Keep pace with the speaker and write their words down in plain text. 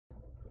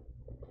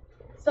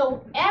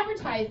So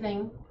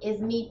advertising is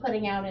me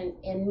putting out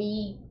and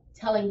me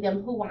telling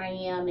them who I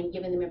am and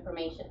giving them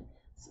information.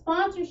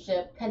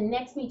 Sponsorship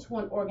connects me to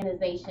an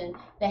organization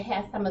that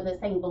has some of the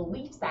same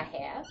beliefs I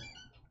have,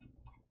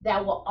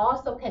 that will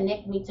also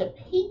connect me to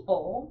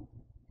people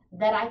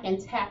that I can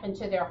tap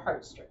into their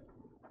heartstrings.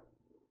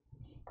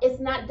 It's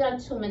not done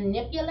to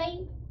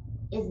manipulate,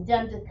 it's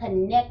done to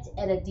connect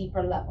at a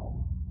deeper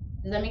level.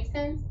 Does that make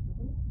sense?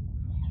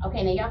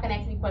 Okay, now y'all can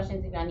ask me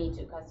questions if y'all need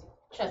to, because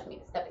trust me,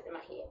 the stuff is in my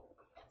head.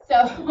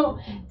 So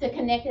to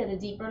connect at a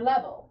deeper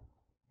level,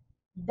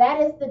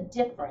 that is the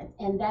difference,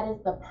 and that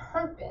is the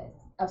purpose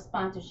of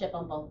sponsorship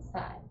on both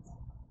sides.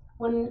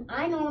 When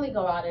I normally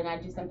go out and I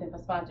do something for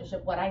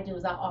sponsorship, what I do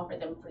is I offer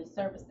them free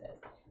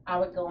services. I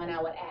would go and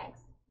I would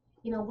ask,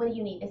 what do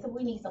you need? They said,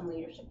 we need some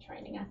leadership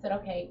training. I said,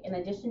 okay, in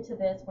addition to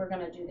this, we're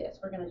going to do this.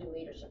 We're going to do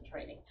leadership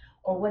training.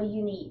 Or what do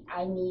you need?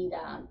 I need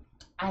an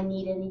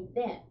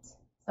event.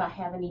 So I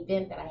have an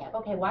event that I have.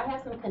 Okay, well, I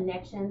have some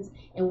connections,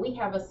 and we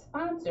have a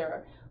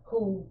sponsor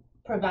who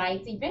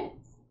provides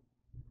events.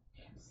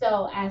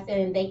 So I said,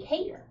 and they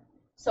cater.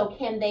 So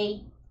can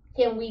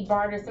we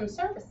barter some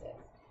services?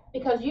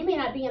 Because you may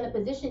not be in a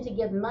position to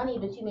give money,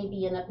 but you may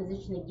be in a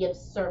position to give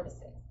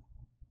services.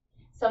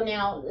 So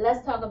now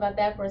let's talk about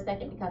that for a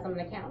second, because I'm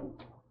an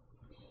accountant.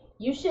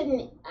 You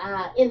shouldn't,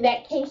 in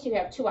that case, you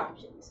have two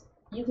options.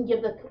 You can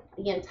give the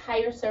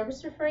entire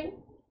service for free,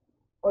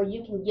 or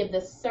you can give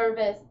the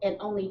service and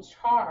only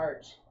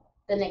charge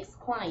the next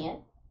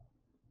client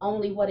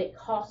only what it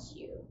costs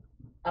you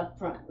up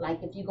front.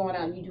 Like if you're going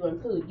out and you're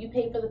doing food, you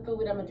pay for the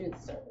food, I'm gonna do the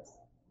service.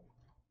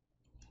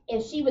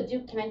 And she would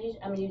do, I'm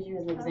gonna use you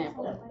as an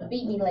example.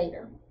 Beat me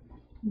later.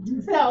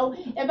 So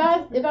if I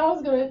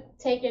was gonna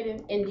take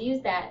it and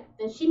use that,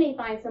 then she may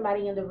find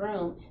somebody in the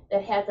room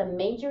that has a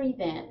major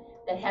event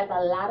that has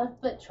a lot of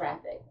foot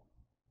traffic.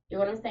 You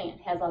know what I'm saying?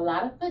 Has a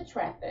lot of foot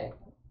traffic,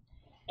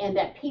 and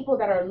that people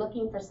that are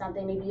looking for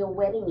something, maybe a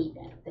wedding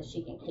event that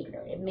she can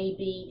cater. It may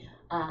be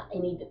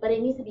but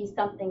it needs to be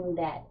something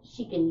that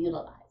she can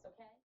utilize.